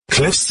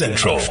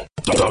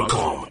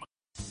CliffCentral.com.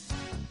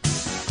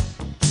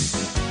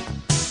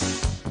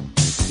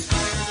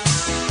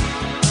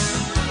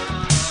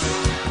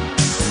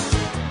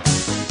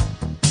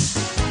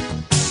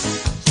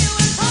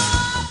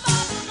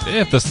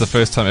 If this is the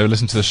first time I ever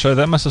listened to the show,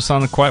 that must have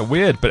sounded quite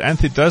weird. But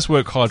Anthea does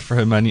work hard for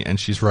her money, and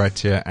she's right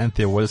here.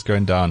 Anthea, what is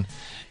going down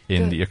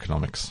in the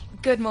economics?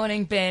 Good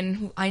morning,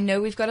 Ben. I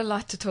know we've got a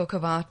lot to talk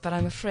about, but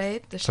I'm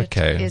afraid the shit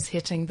is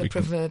hitting the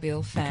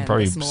proverbial fan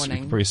this morning. We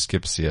can probably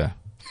skip Sia.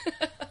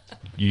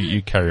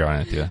 you carry on,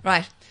 Anthea.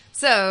 Right.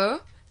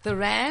 So, the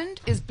rand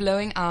is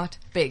blowing out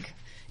big.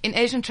 In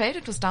Asian trade,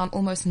 it was down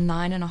almost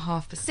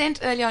 9.5%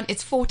 early on.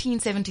 It's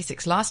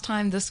 14.76. Last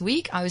time this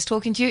week I was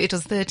talking to you, it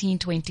was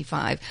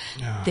 13.25.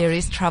 There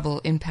is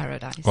trouble in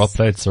paradise. Well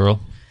played, Cyril.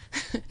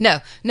 No.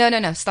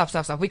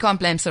 Stop. We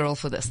can't blame Cyril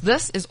for this.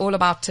 This is all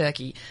about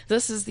Turkey.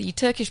 This is the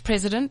Turkish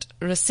president,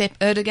 Recep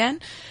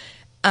Erdogan,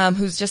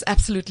 who's just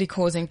absolutely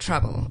causing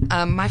trouble.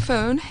 My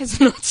phone has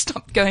not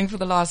stopped going for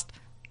the last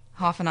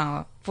half an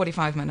hour,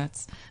 45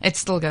 minutes. It's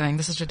still going.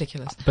 This is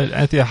ridiculous. But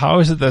Anthea, how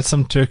is it that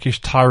some Turkish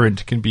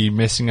tyrant can be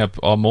messing up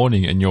our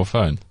morning in your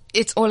phone?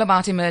 It's all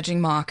about emerging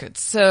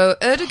markets. So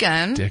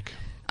Erdogan... Dick.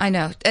 I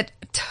know.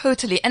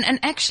 Totally. And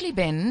actually,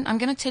 Ben, I'm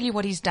going to tell you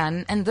what he's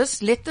done. And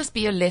let this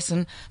be a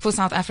lesson for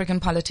South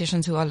African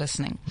politicians who are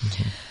listening.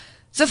 Mm-hmm.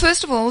 So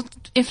first of all,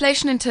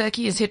 inflation in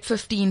Turkey has hit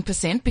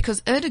 15%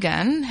 because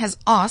Erdogan has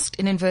asked,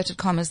 in inverted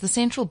commas, the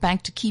central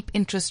bank to keep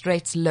interest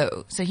rates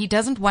low. So he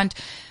doesn't want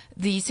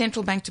the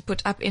central bank to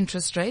put up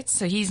interest rates.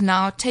 So he's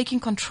now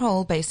taking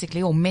control,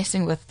 basically, or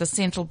messing with the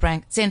central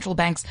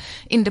bank's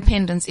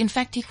independence. In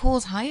fact, he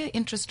calls higher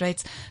interest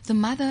rates the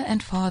mother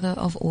and father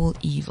of all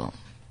evil.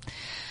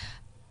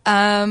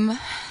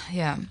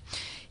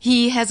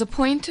 He has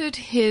appointed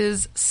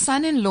his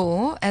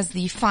son-in-law as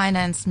the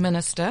finance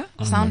minister.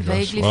 Sound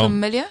vaguely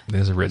familiar?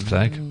 There's a red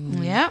flag.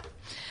 Yeah.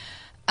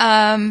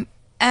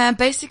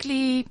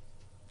 Basically,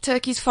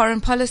 Turkey's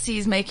foreign policy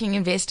is making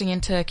investing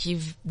in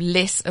Turkey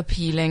less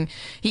appealing.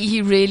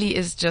 He really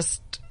is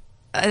just,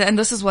 and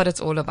this is what it's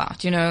all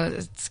about. You know,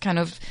 it's kind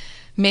of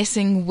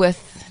messing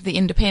with the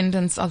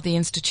independence of the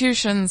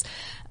institutions,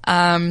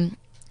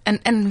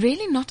 and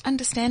really not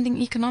understanding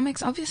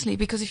economics, obviously,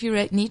 because if you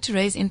need to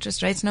raise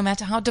interest rates, no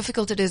matter how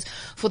difficult it is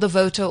for the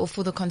voter or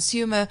for the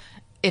consumer,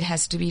 it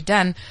has to be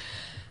done.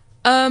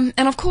 And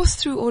of course,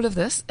 through all of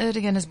this,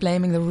 Erdogan is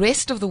blaming the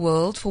rest of the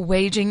world for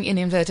waging, in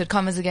inverted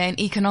commas again,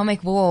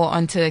 economic war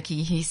on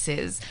Turkey, he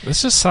says.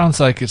 This just sounds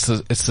like it's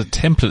a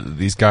template that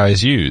these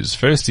guys use.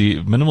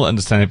 Firstly, minimal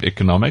understanding of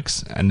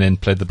economics, and then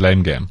play the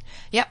blame game.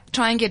 Yep,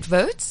 try and get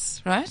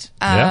votes, right?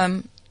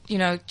 You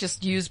know,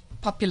 just use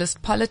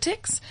populist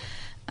politics.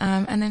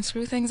 And then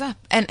screw things up.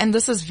 And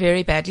this is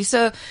very badly.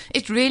 So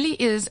it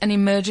really is an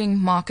emerging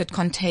market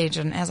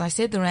contagion. As I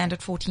said, the rand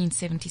at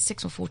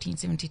 14.76 or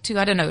 14.72.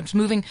 I don't know. It's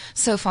moving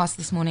so fast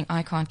this morning,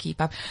 I can't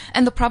keep up.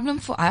 And the problem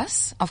for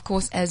us, of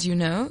course, as you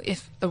know,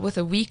 with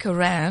a weaker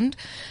rand,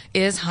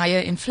 is higher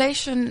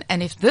inflation.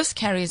 And if this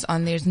carries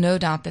on, there's no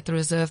doubt that the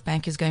Reserve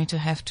Bank is going to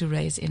have to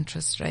raise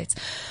interest rates.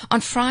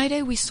 On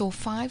Friday, we saw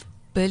 5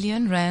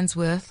 billion rands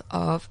worth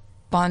of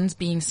bonds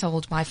being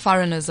sold by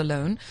foreigners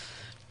alone.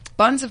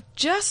 Bonds have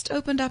just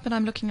opened up, and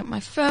I'm looking at my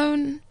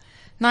phone.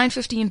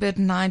 9.15 bid,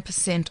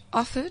 9%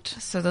 offered.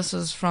 So this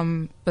is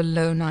from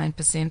below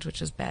 9%,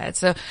 which is bad.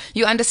 So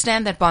you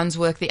understand that bonds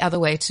work the other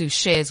way to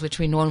shares, which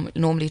we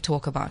normally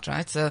talk about,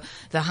 right? So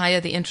the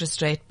higher the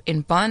interest rate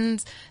in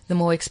bonds, the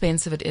more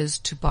expensive it is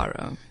to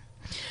borrow.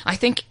 I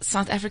think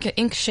South Africa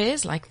Inc.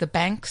 shares, like the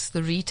banks,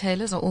 the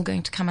retailers, are all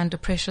going to come under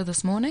pressure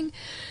this morning.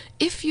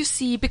 If you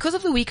see, because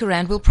of the weaker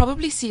rand, we'll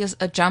probably see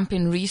a jump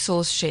in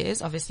resource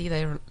shares. Obviously,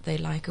 they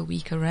like a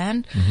weaker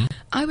rand. Mm-hmm.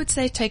 I would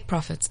say take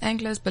profits.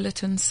 Anglo's,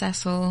 Billiton,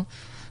 Sasol,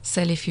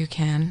 sell if you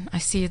can. I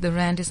see the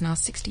rand is now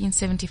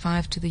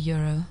 16.75 to the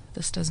euro.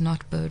 This does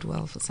not bode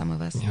well for some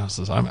of us. Yeah,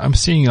 so I'm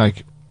seeing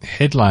like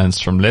headlines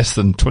from less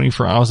than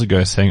 24 hours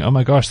ago saying, oh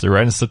my gosh, the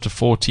rand slipped to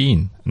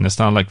 14 and it's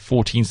now like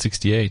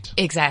 14.68.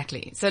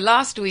 Exactly. So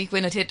last week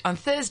when it hit on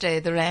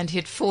Thursday, the rand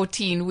hit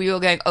 14. We were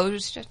going, oh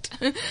shit.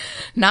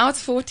 Now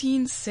it's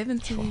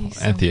 14.70.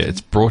 Oh, Anthea,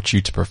 it's brought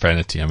you to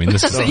profanity. I mean,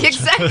 this is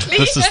exactly.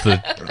 This is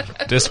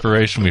the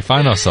desperation we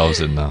find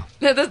ourselves in now.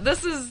 No,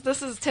 this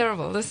is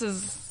terrible. This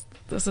is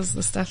the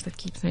stuff that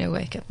keeps me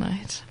awake at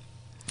night.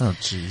 Oh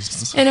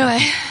jeez.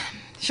 Anyway,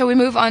 shall we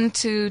move on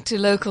to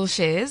local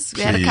shares?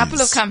 We had a couple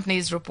of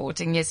companies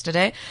reporting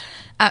yesterday.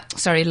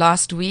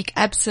 Last week.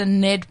 Absa,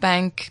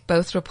 Nedbank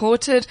both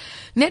reported.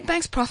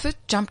 Nedbank's profit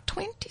jumped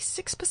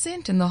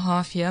 26% in the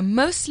half year,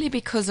 mostly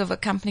because of a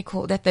company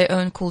that they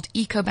own called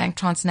EcoBank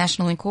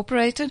Transnational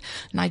Incorporated,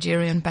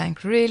 Nigerian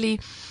bank really,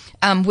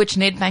 which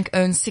Nedbank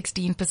owns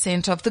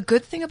 16% of. The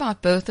good thing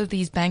about both of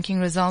these banking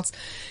results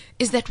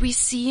is that we're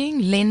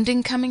seeing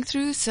lending coming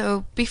through.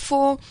 So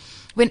before,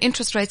 when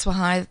interest rates were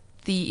high,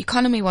 the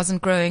economy wasn't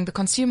growing, the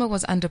consumer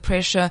was under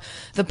pressure,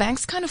 the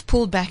banks kind of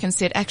pulled back and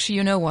said, actually,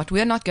 you know what,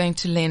 we're not going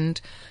to lend.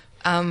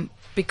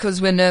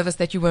 because we're nervous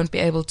that you won't be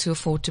able to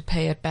afford to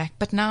pay it back.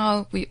 But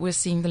now we're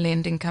seeing the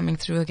lending coming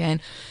through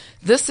again.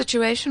 This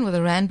situation with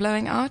the rand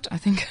blowing out, I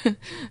think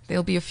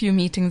there'll be a few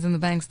meetings in the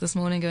banks this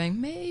morning going,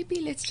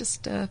 maybe let's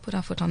just put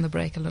our foot on the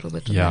brake a little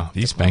bit. Yeah,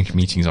 these bank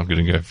meetings are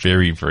going to go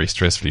very, very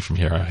stressfully from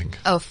here, I think.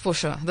 Oh, for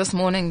sure. This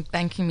morning,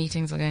 banking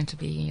meetings are going to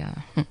be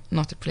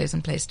not a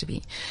pleasant place to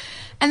be.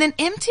 And then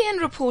MTN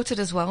reported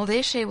as well.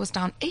 Their share was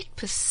down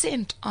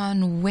 8%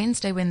 on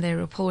Wednesday when they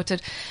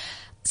reported.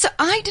 So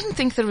I didn't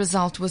think the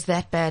result was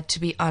that bad, to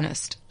be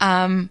honest.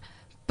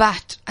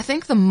 But I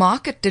think the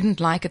market didn't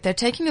like it. They're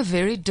taking a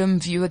very dim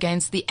view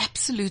against the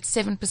absolute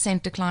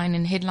 7% decline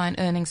in headline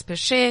earnings per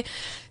share,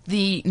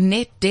 the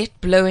net debt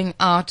blowing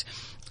out.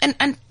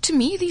 And to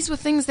me, these were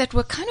things that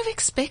were kind of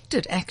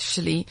expected,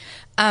 actually.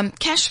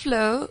 Cash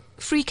flow,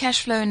 free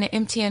cash flow in the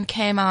MTN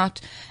came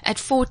out at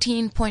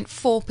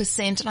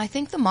 14.4%. And I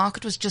think the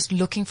market was just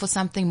looking for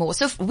something more.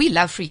 So we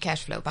love free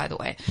cash flow, by the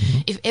way. Mm-hmm.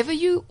 If ever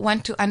you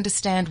want to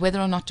understand whether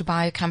or not to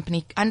buy a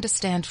company,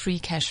 understand free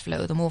cash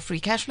flow. The more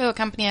free cash flow a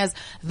company has,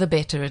 the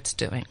better it's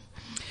doing.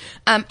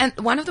 And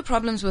one of the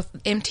problems with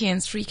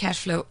MTN's free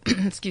cash flow,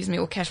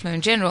 or cash flow in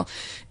general,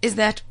 is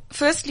that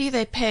firstly,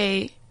 they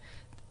pay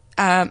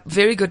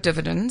very good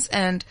dividends,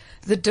 and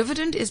the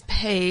dividend is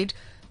paid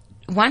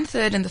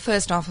 1/3 in the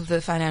first half of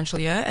the financial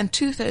year and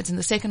 2/3 in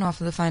the second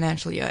half of the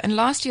financial year. And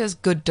last year's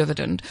good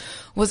dividend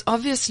was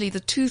obviously the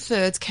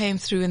 2/3 came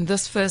through in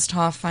this first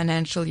half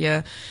financial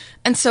year.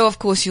 And so, of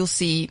course, you'll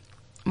see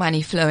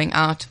money flowing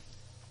out.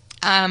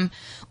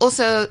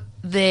 Also,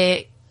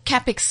 their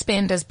CapEx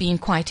spend has been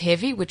quite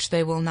heavy, which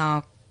they will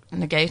now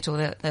negate,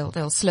 or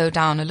they'll slow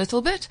down a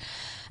little bit.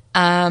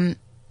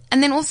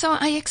 And then also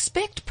I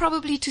expect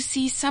probably to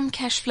see some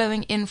cash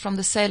flowing in from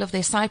the sale of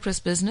their Cyprus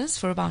business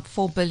for about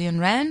 4 billion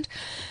rand.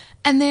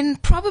 And then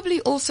probably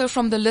also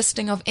from the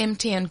listing of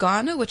MTN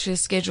Ghana, which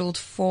is scheduled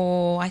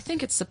for, I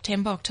think it's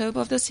September,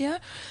 October of this year.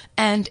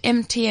 And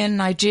MTN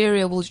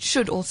Nigeria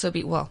should also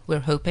be, well, we're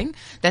hoping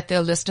that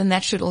they'll list, and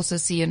that should also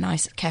see a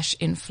nice cash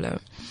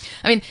inflow.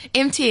 I mean,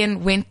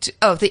 MTN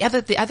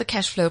the other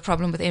cash flow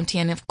problem with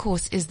MTN, of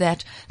course, is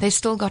that they've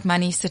still got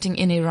money sitting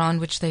in Iran,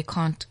 which they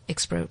can't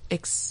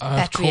expatriate.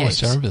 Of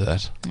course, I remember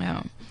that.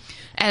 Yeah.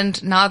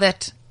 And now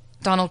that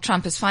Donald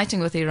Trump is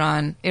fighting with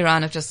Iran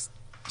have just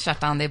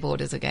shut down their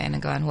borders again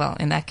and going, well,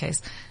 in that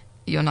case,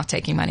 you're not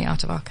taking money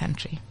out of our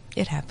country.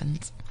 It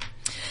happens.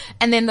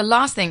 And then the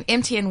last thing,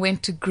 MTN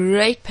went to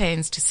great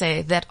pains to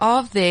say that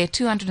of their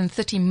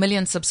 230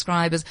 million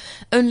subscribers,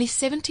 only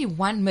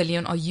 71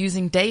 million are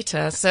using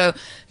data. So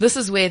this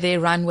is where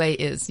their runway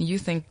is. You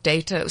think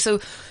data.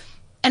 So,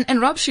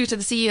 and Rob Shuter,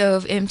 the CEO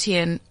of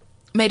MTN,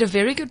 made a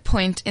very good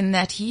point in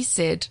that he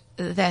said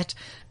that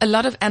a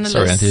lot of analysts...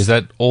 Sorry, Anthony, is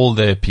that all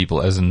their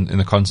people as in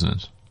the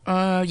continent?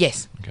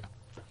 Yes. Okay.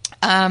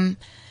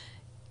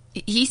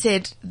 He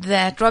said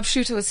that Rob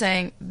Shuter was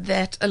saying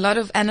that a lot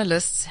of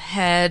analysts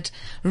had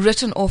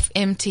written off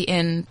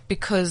MTN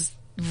because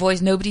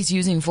nobody's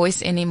using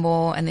voice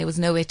anymore and there was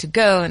nowhere to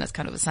go and it's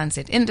kind of a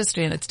sunset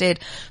industry and it's dead.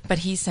 But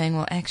he's saying,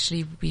 well,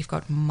 actually, we've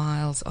got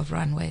miles of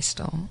runway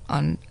still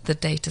on the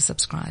data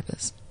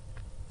subscribers.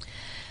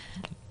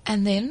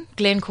 And then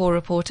Glencore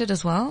reported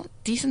as well,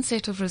 decent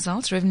set of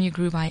results. Revenue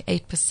grew by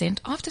 8%,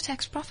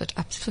 after-tax profit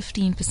up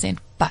 15%.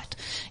 But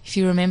if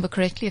you remember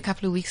correctly, a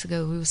couple of weeks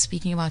ago we were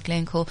speaking about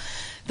Glencore.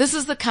 This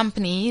is the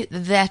company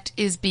that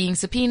is being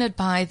subpoenaed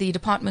by the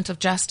Department of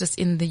Justice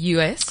in the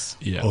US.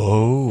 Yeah.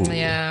 Oh.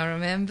 Yeah, I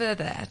remember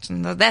that.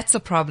 And that's a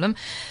problem.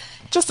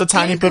 Just a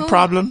tiny bit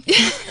problem.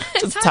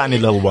 Just a tiny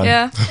little one.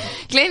 Yeah.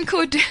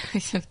 Glencore,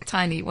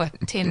 tiny,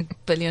 $10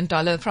 billion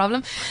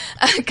problem.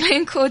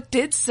 Glencore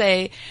did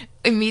say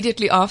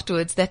immediately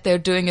afterwards that they're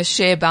doing a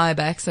share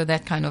buyback, so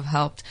that kind of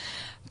helped.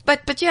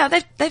 But yeah,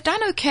 they've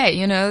done okay.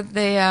 You know,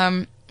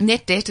 their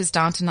net debt is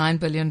down to $9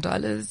 billion,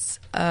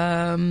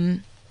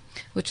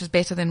 which is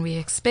better than we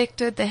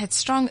expected. They had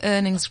strong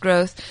earnings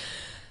growth.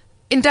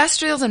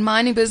 Industrials and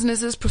mining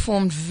businesses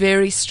performed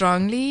very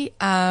strongly.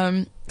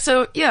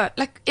 So yeah,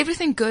 like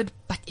everything good,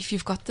 but if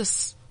you've got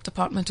this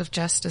Department of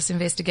Justice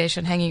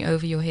investigation hanging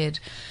over your head,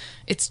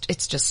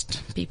 it's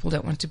just people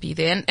don't want to be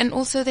there. And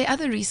also there are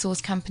other resource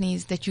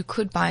companies that you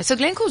could buy. So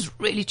Glencore's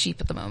really cheap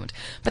at the moment,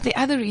 but there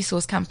are other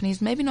resource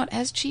companies maybe not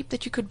as cheap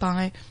that you could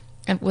buy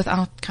and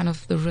without kind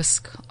of the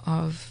risk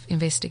of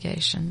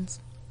investigations.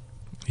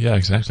 Yeah,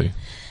 exactly.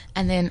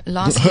 And then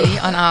lastly,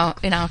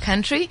 in our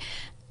country,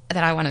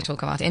 that I want to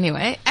talk about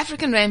anyway,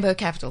 African Rainbow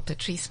Capital,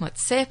 Patrice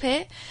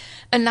Motsepe,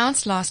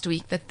 announced last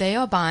week that they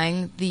are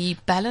buying the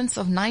balance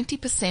of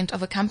 90%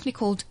 of a company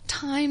called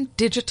Time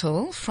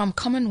Digital from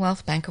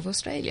Commonwealth Bank of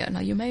Australia. Now,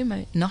 you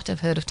may not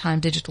have heard of Time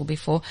Digital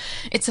before.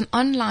 It's an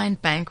online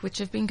bank which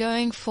have been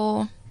going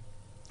for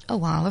a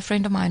while. A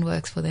friend of mine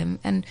works for them,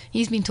 and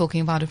he's been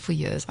talking about it for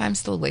years. I'm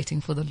still waiting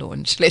for the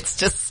launch, let's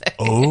just say.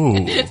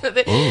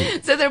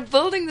 So they're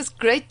building this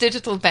great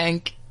digital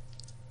bank,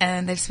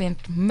 and they've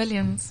spent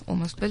millions,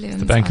 almost billions.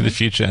 The bank of the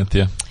future,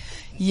 Anthea.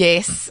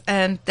 Yes,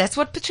 and that's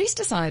what Patrice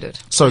decided.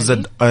 So is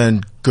it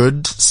a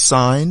good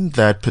sign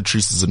that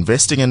Patrice is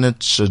investing in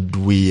it? Should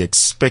we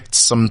expect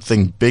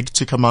something big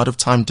to come out of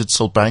Time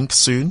Digital Bank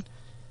soon?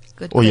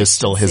 Good Or you're question,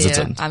 still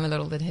hesitant? Yeah, I'm a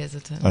little bit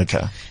hesitant.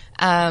 Okay.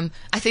 I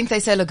think they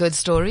sell a good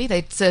story.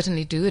 They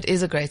certainly do. It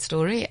is a great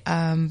story.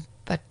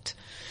 But,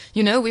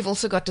 we've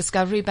also got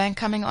Discovery Bank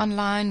coming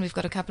online. We've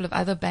got a couple of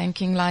other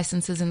banking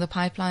licenses in the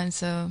pipeline.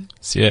 So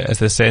yeah, as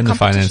they say in the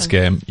finance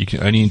game, you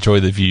can only enjoy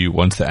the view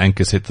once the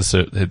anchors hit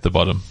the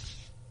bottom.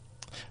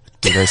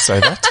 Do they say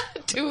that?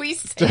 Do we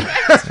say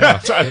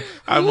that?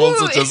 I'm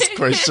also just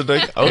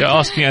questioning. Okay. You're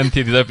asking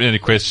Anthony if there have been any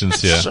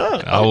questions here.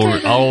 Sure. I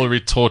will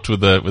retort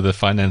with a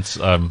finance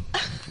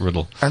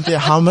riddle. Anthony,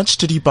 how much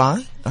did he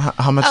buy?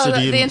 How much did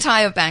he? The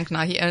entire bank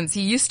now he owns.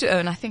 He used to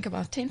own, I think,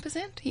 about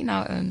 10%. He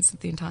now owns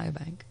the entire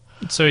bank.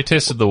 So he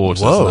tested the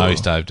waters Whoa. and now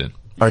he's dived in.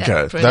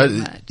 Okay.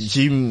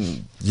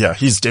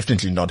 He's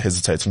definitely not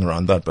hesitating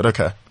around that, but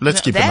okay.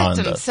 Let's keep an eye on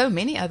that. And so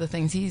many other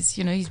things.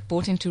 He's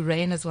bought into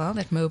Rain as well,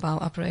 that mobile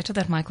operator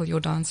that Michael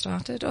Jordan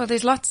started. Oh,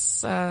 there's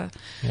lots. Him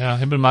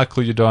and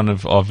Michael Jordan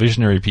are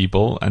visionary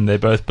people, and they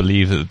both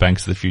believe that the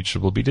banks of the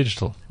future will be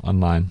digital,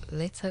 online.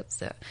 Let's hope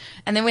so.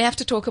 And then we have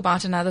to talk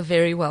about another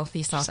very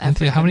wealthy South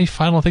Anthony, African. how many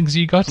final things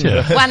you got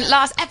here? One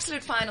last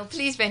absolute final.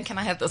 Please, Ben, can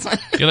I have this one?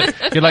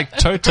 You're like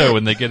Toto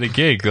when they get a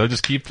gig. They'll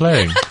just keep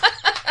playing.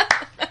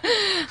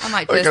 I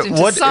might burst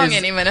into song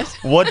any minute.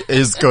 What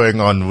is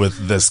going on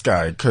with this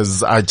guy?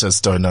 Because I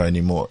just don't know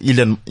anymore.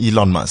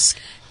 Elon Musk.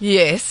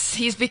 Yes,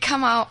 he's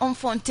become our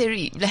enfant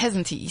terrible,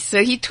 hasn't he?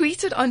 So he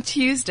tweeted on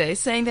Tuesday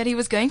saying that he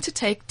was going to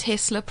take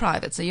Tesla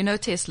private. So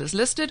Tesla's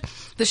listed.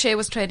 The share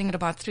was trading at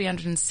about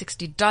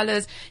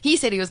 $360. He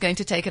said he was going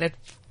to take it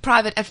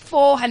private at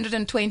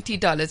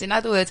 $420. In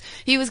other words,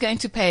 he was going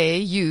to pay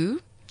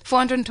you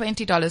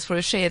 $420 for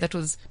a share that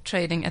was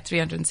trading at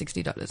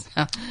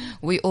 $360.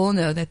 We all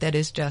know that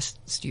is just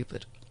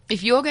stupid.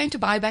 If you're going to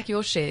buy back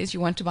your shares, you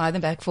want to buy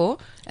them back for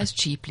as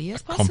cheaply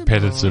as possible.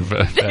 Competitive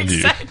value.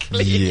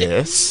 Exactly.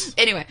 Yes.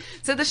 Anyway,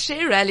 so the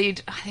share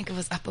rallied. I think it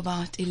was up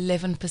about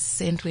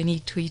 11% when he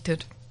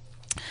tweeted.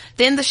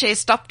 Then the share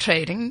stopped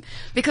trading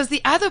because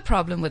the other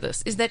problem with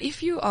this is that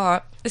if you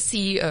are a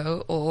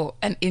CEO or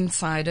an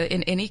insider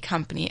in any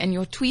company and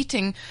you're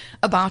tweeting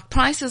about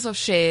prices of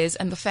shares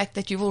and the fact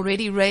that you've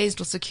already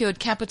raised or secured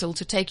capital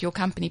to take your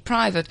company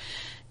private,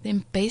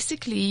 then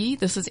basically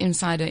this is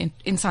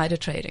insider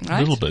trading, right?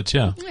 A little bit,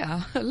 yeah.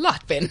 Yeah, a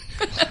lot, Ben.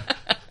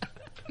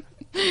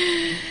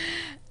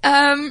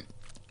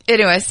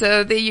 Anyway,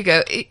 so there you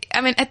go.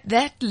 I mean, at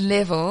that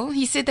level,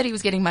 he said that he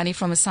was getting money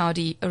from a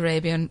Saudi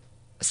Arabian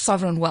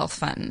sovereign wealth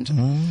fund,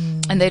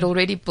 and they'd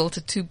already built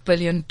a $2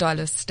 billion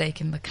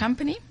stake in the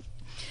company.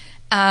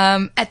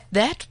 At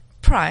that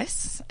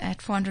price, at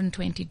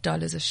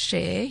 $420 a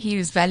share, he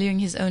was valuing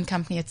his own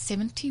company at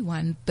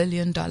 $71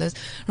 billion.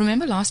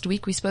 Remember last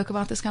week we spoke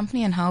about this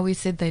company and how we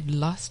said they'd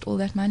lost all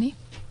that money?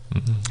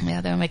 Mm-hmm.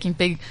 Yeah, they were making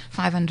big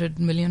 $500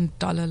 million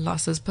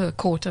losses per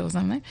quarter or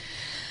something.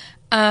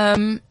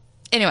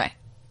 Anyway,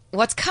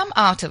 what's come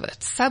out of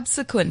it?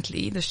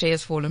 Subsequently, the share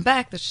has fallen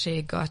back. The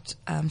share got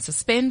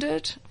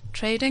suspended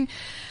trading.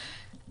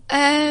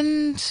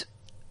 And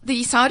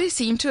the Saudis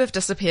seem to have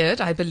disappeared,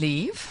 I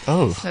believe.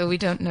 Oh. So we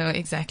don't know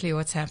exactly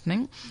what's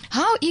happening.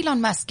 How Elon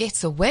Musk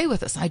gets away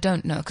with this, I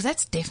don't know, because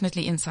that's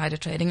definitely insider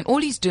trading. And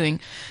all he's doing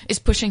is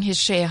pushing his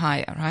share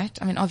higher, right?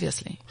 I mean,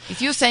 obviously.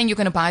 If you're saying you're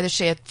going to buy the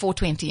share at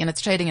 $420 and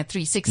it's trading at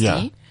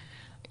 $360,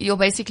 you're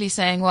basically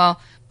saying, well,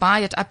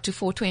 buy it up to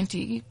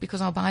 $420 because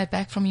I'll buy it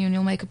back from you and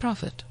you'll make a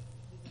profit.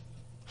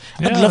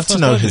 Yeah, I'd love to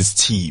know his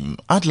team.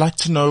 I'd like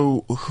to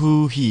know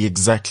who he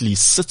exactly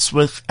sits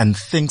with and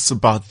thinks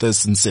about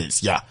this and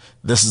says, yeah,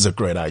 this is a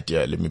great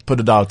idea. Let me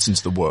put it out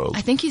into the world.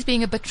 I think he's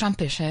being a bit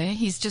Trumpish, eh?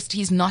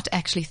 He's not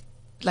actually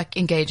like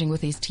engaging with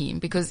his team,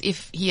 because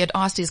if he had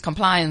asked his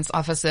compliance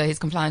officer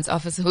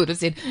would have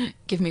said,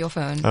 give me your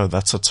phone. Oh,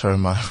 that's a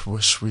term I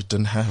wish we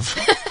didn't have.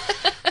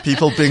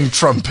 People being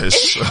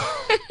Trumpish.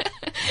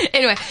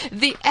 Anyway,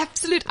 the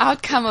absolute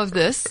outcome of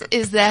this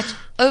is that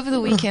over the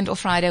weekend or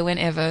Friday,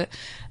 whenever,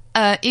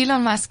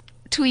 Elon Musk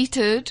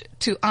tweeted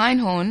to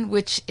Einhorn,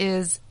 which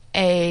is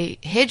a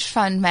hedge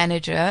fund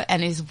manager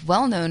and is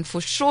well known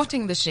for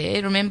shorting the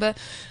share. Remember,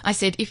 I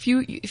said if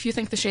you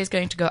think the share is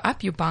going to go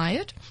up, you buy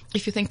it.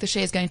 If you think the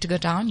share is going to go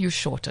down, you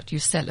short it, you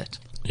sell it.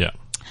 Yeah.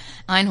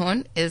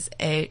 Einhorn is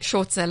a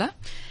short seller,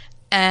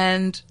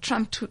 and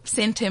Trump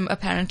sent him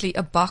apparently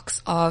a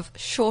box of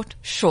short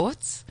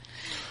shorts.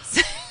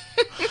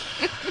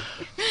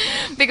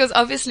 Because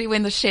obviously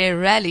when the share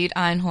rallied,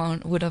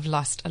 Einhorn would have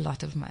lost a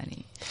lot of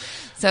money.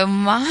 So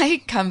my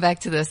comeback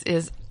to this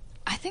is,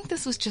 I think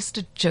this was just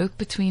a joke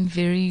between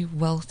very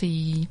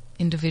wealthy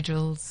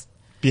individuals.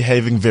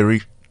 Behaving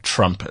very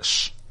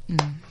Trumpish.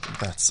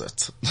 That's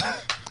it.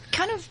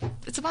 Kind of,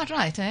 it's about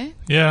right, eh?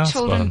 Yeah.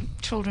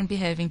 Children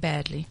behaving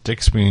badly.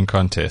 Dick swinging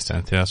contest,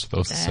 Anthea. That's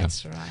what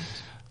That's right.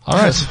 All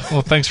right.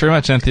 Well, thanks very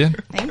much, Anthea.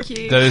 Thank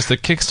you. That is the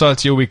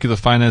Kickstart Your Week of the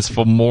Finance.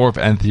 For more of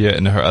Anthea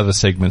and her other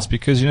segments,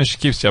 because, she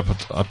keeps you up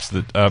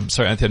to the...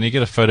 sorry, Anthea, I need to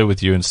get a photo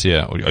with you and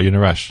Sia. Are you in a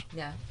rush?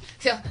 Yeah.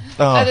 Yeah.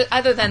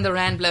 Other than the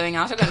rand blowing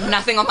out, I've got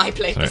nothing on my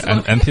plate.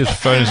 And Anthea's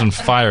phone is on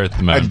fire at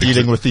the moment. I'm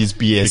dealing with these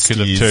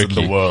BSTs in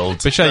the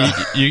world. But yeah,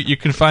 you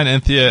can find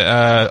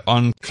Anthea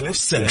on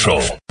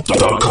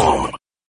CliffCentral.com.